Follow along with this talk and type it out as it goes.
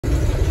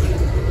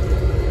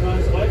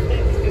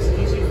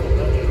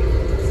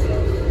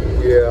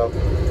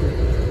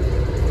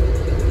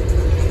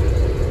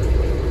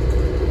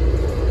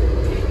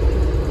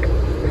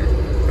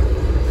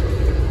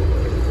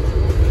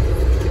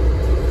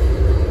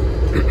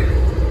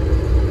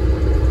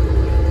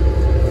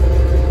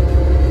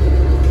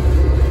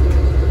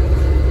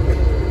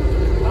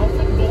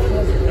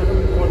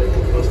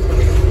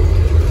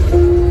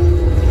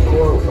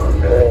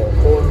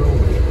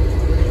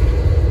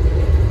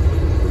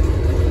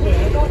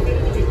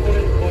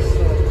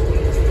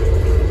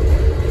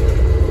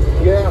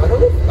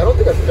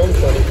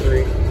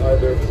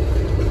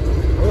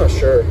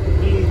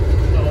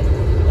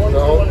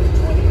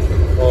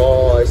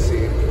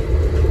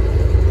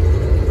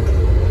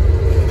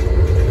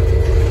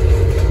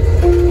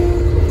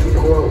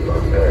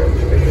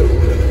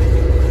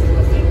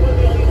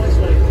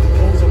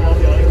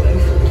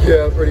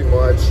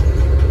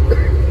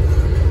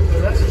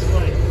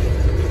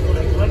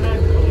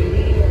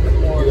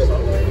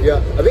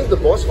I think the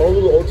boss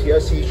Honolulu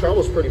OTS, he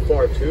travels pretty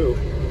far too.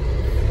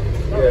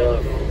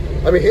 Yeah.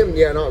 I mean him,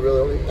 yeah, not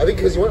really. I think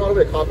because he went all the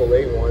way to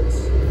Kapolei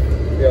once.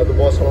 Yeah, the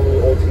boss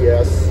Honolulu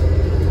OTS.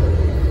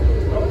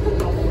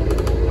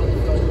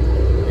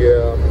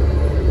 Yeah.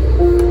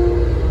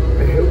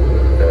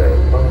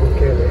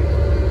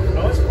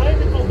 I was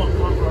planning to go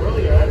Makaka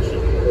earlier,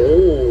 actually.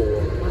 Oh.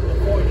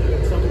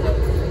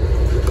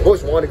 I've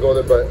always wanted to go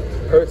there, but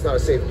I heard it's not a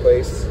safe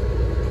place.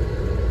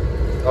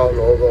 I don't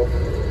know though.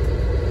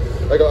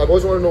 Like I've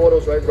always wanted to know what it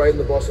was like riding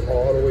the bus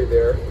all the way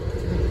there.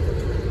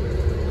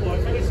 Well, I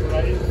think it's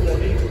riding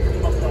 40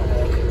 up the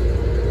hall.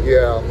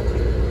 Yeah.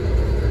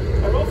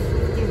 I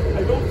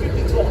rode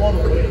 52 all the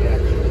way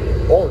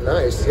actually. Oh,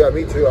 nice. Yeah,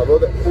 me too. I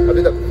rode that. I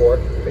did that before.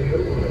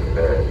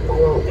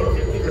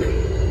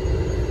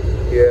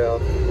 Yeah.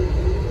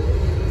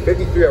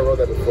 53. I rode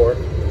that before.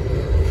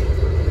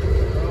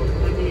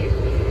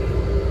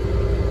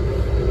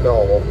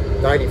 No,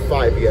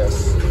 95.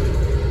 Yes.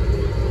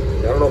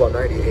 I don't know about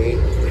 98.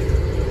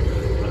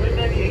 I'm in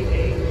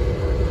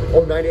 98.8.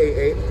 Oh,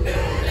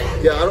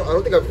 98.8. Yeah, I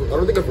don't think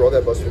I've rode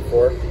that bus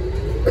before.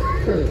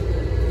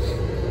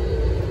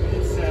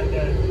 It's sad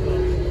that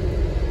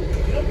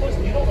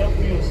you don't run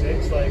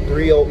 306 like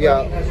 30.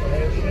 Yeah.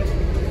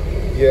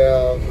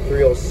 Yeah,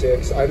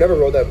 306. I never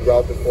rode that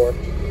route before.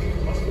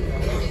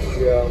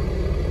 Yeah.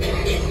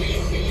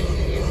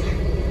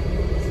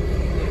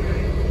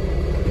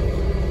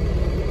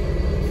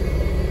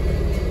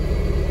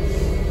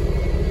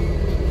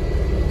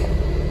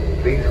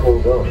 Please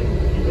hold on.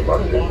 The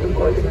bus is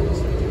departing.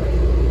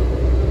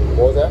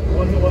 What was that?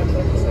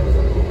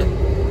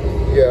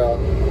 Yeah,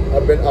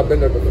 I've been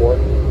there before.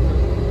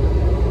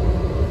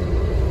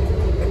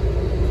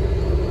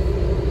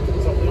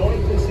 So the only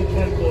place you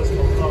can't go is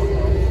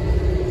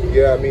Makaka.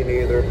 Yeah, me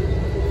neither.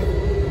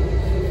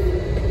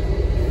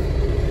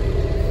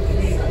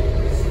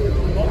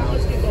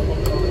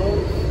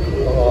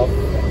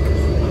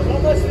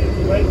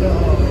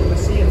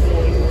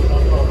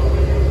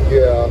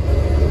 Yeah.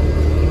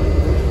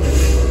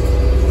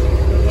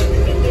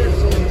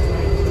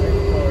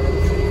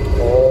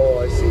 Oh,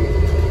 I see.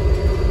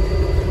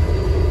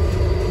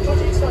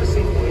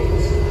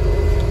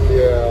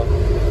 Yeah.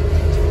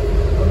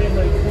 I mean,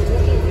 like,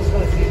 it's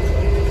not safe.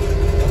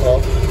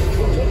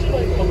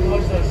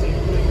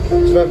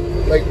 So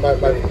like my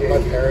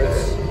parents,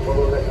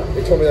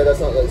 they told me that it's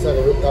not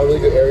a really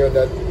good area, and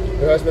that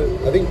there has been,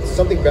 I think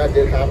something bad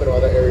did happen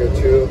around that area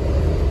too.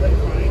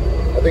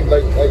 I think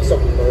like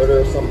some murder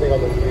or something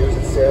on the news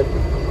it said.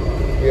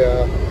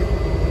 Yeah.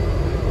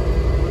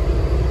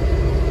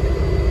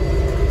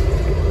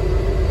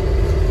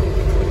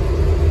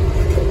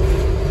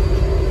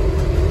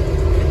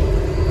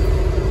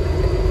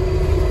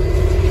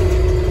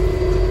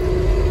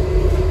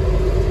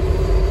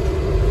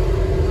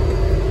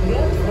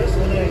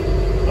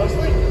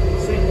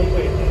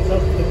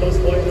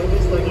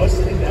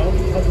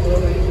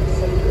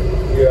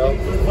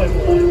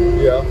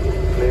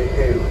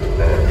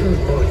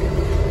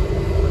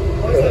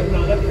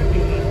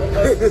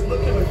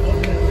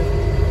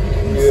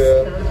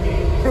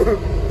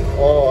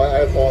 Oh, I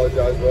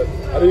apologize, but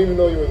I didn't even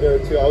know you were there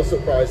too. I was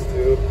surprised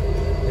too.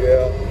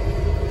 Yeah.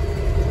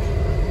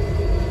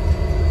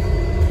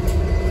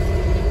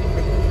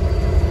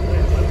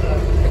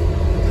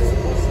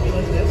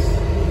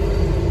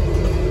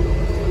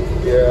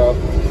 Yeah.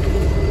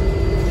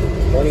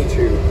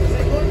 22.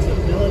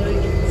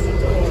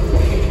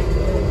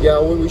 Yeah,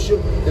 well, we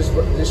should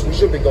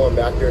be going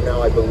back there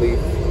now, I believe.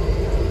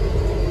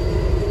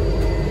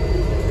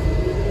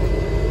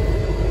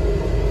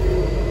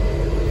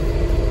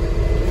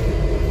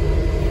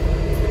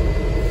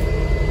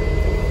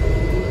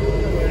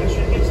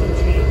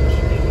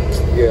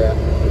 Yeah.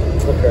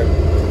 Okay.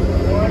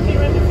 Or I can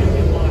rent the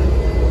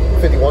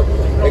 51. 51?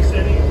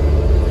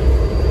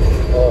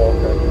 Oh,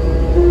 okay.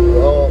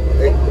 Oh,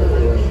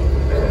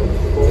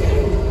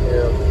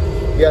 yeah.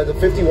 Yeah, the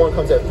 51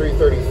 comes at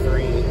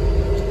 3:33.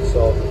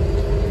 So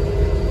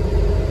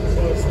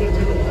it's going to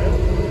take a while?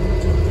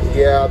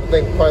 Yeah, I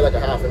think probably like a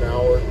half an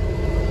hour.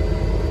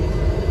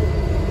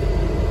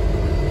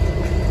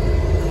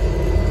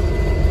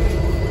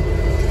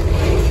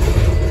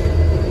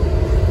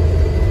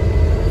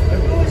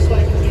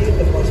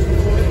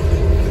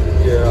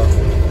 Yeah.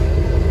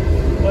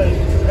 Like,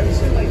 have you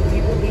seen like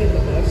people be in the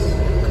bus?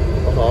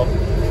 Uh-huh.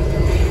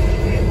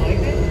 Do you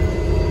mind it?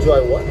 Do I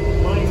what?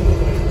 Mind the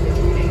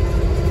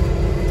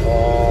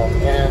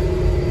And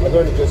I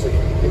learned to just,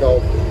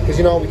 because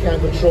we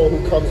can't control who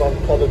comes on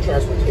public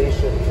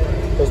transportation.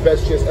 So it's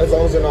best just, as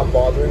long as they're not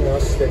bothering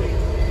us, then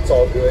it's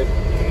all good.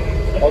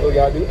 Although,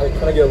 yeah, I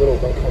kind of get a little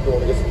uncomfortable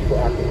when I get some people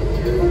acting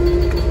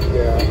weird.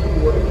 Yeah.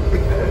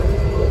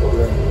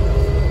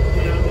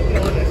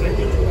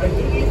 I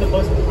do need the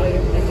bus. I just,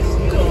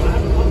 I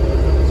have a couple of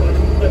them, so I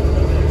can put them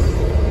this.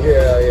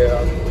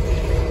 Yeah.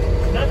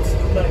 Not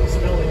like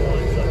smelling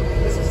ones, like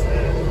this is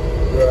that.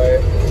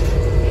 Right.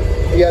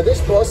 Yeah,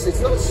 this bus, it's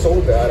not so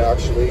bad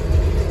actually.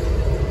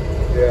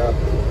 Yeah.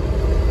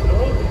 I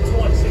rode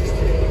 216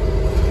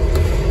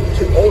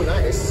 today. Oh,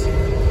 nice.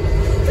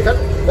 I got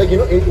you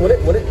know,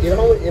 you know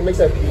how it makes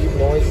that beep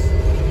noise.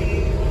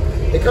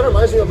 It kind of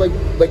reminds me of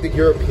like the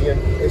European.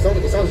 It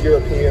sounds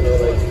European or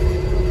like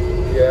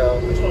yeah.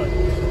 Which one?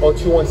 Oh,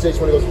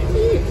 216 when it goes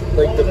beep,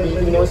 like the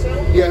beeping noise.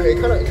 Yeah, it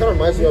kind of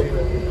reminds me of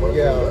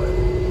yeah.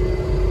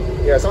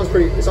 Yeah, it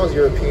sounds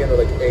European or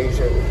like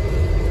Asian.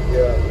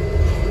 Yeah.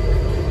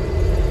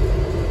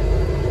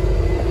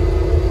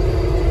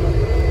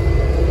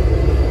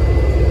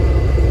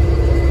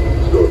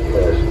 Store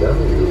cash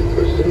value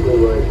for single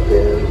ride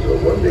fares or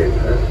one-day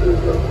passes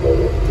on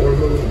Polo,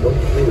 formerly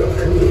monthly or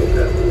annual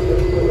passes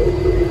on Polo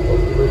for the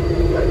ultimate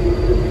dining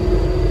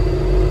convenience.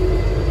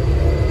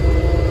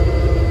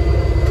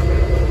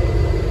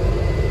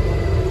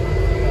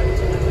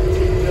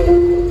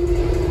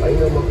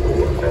 Aina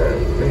Makua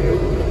and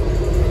Mililani.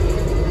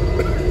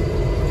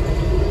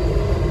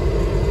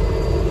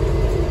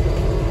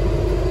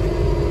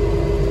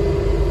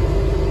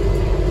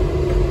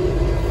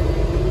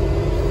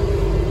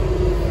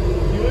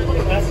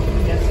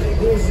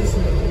 Who is this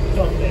in the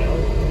thumbnail?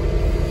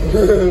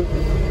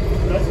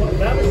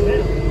 That was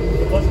him.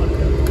 The bus hunter.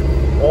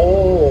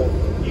 Oh.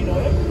 You know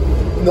him?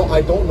 No,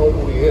 I don't know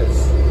who he is.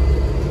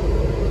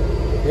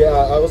 Yeah,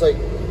 I was like,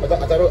 I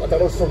thought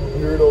it was some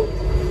weirdo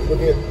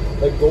looking at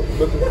like going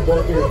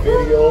through your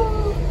video.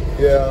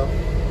 Yeah.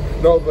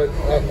 No, but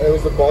it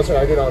was the boss, and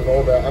I did not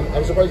know that.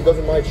 I'm surprised he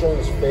doesn't mind showing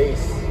his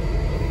face.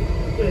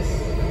 Yes.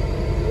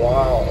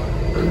 Wow.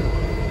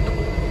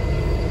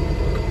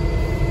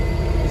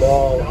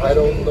 Wow, I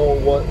don't know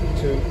what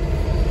to.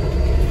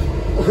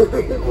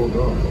 Hold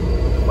on.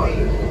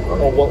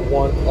 Oh, what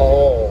one?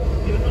 Oh.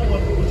 You don't know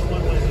which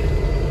one was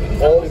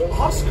it? Oh, That was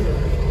Oscar.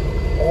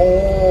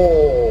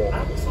 Oh.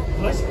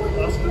 Do I support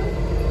Oscar?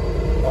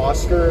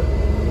 Oscar.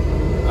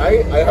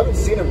 I haven't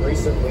seen him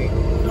recently.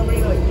 No, I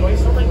mean, like, do I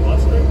sound like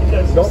Oscar?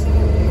 Because No.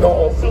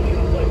 So we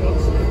don't like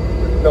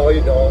Oscar. No,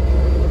 you don't.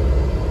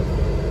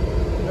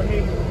 I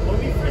mean, when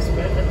we first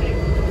met, I think,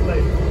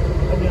 like,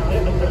 I mean, I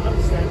can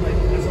understand, like,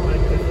 that's all I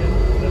could him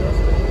than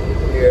Oscar.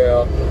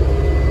 Yeah.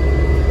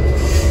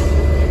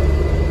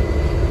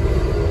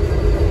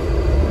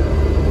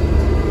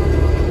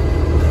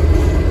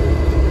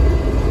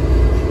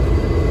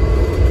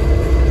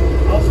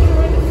 I was going to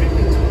write the 52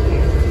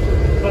 here,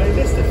 but I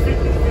missed the 50-52.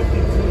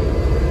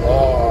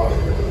 Oh.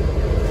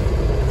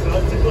 So I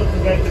had to go to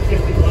write the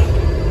 51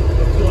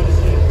 of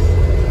 206.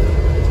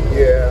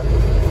 Yeah.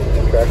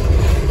 Okay.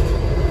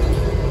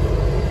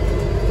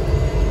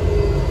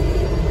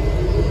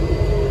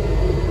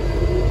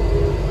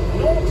 You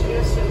know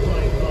OTS said,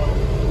 like,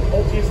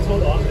 OTS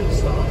told Austin to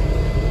stop?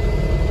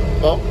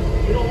 Oh.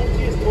 You know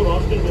OTS told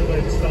Austin to,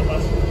 like, stop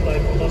us,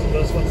 like, almost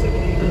bus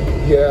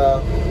 170?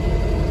 Yeah.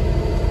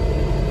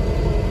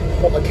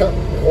 Oh, I can't.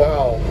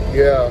 Wow.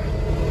 Yeah.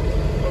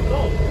 Or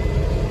no?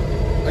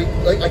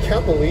 I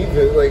can't believe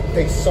it. Like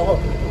they saw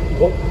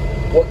what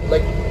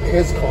like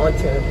his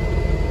content,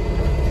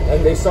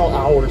 and they saw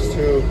ours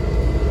too.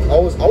 I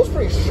was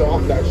pretty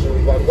shocked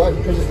actually, but I'm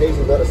glad Princess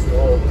Daisy let us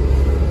know.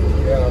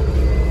 Yeah,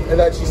 and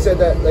that she said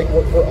that like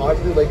for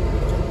Audrey, like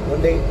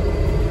when they,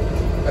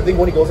 I think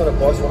when he goes on a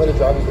bus, one of the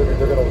drivers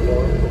they're gonna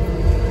warn.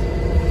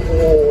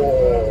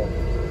 Oh,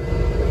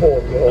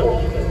 oh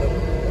no.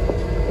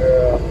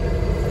 Yeah.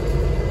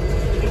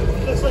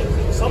 Because, like,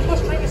 some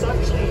bus drivers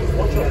actually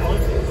watch our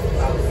content.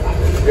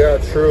 Yeah,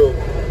 true.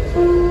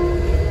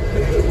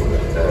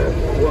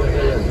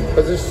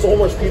 Because there's so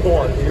much people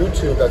on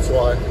YouTube, that's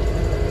why.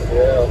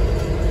 Yeah.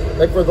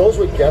 Like for those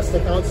with guest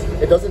accounts,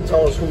 it doesn't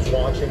tell us who's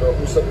watching or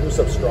who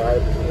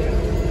subscribed.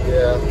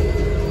 Yeah.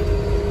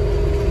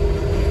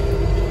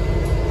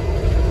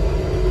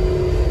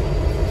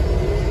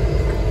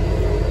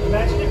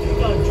 Imagine if you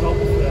got in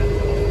trouble for that.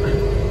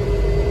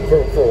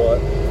 For what?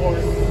 For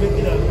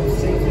making a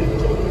safety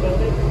joke about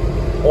it.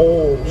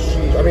 Oh,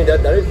 jeez. I mean,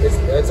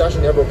 it's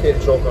actually never okay to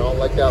joke around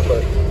like that,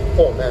 but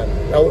oh man,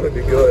 that wouldn't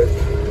be good.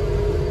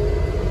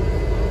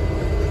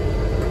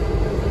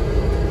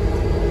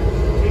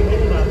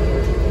 Maybe not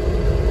there.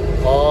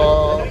 I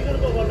know you're gonna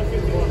go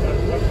 151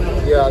 right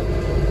now. Yeah.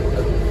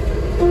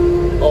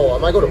 Oh, I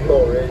might go to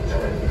Pro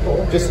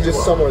Ridge.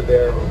 Just somewhere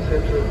there.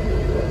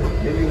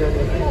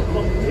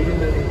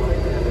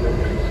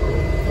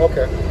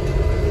 Okay.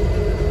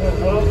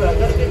 I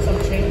gotta get some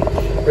change.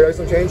 You got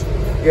some change?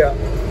 Yeah.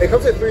 It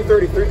comes at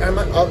 3:33. I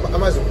might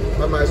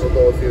as well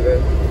go with you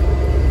then.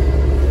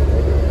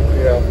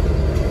 Yeah.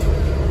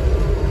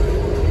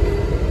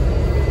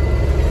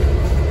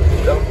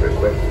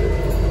 Self-reflective.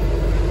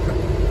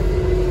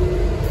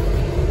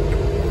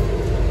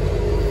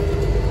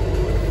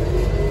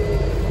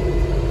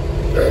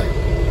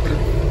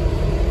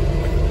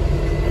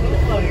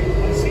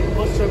 I see the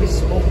bus service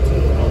spoke to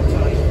on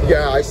time.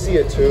 Yeah, I see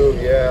it too.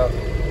 Yeah.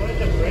 Wanted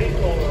to break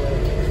or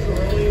too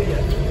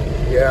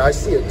early? Yeah, I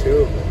see it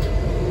too.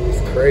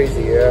 It's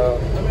crazy. Yeah.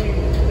 I mean,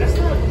 that's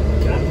not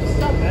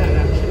bad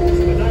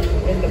actually. We're not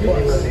in the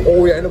bus.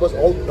 Oh yeah, in the bus.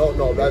 Oh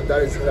no,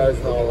 that is not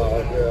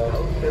allowed. Yeah.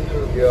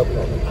 Yep.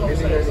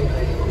 Outside.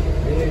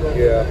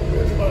 Yeah.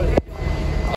 But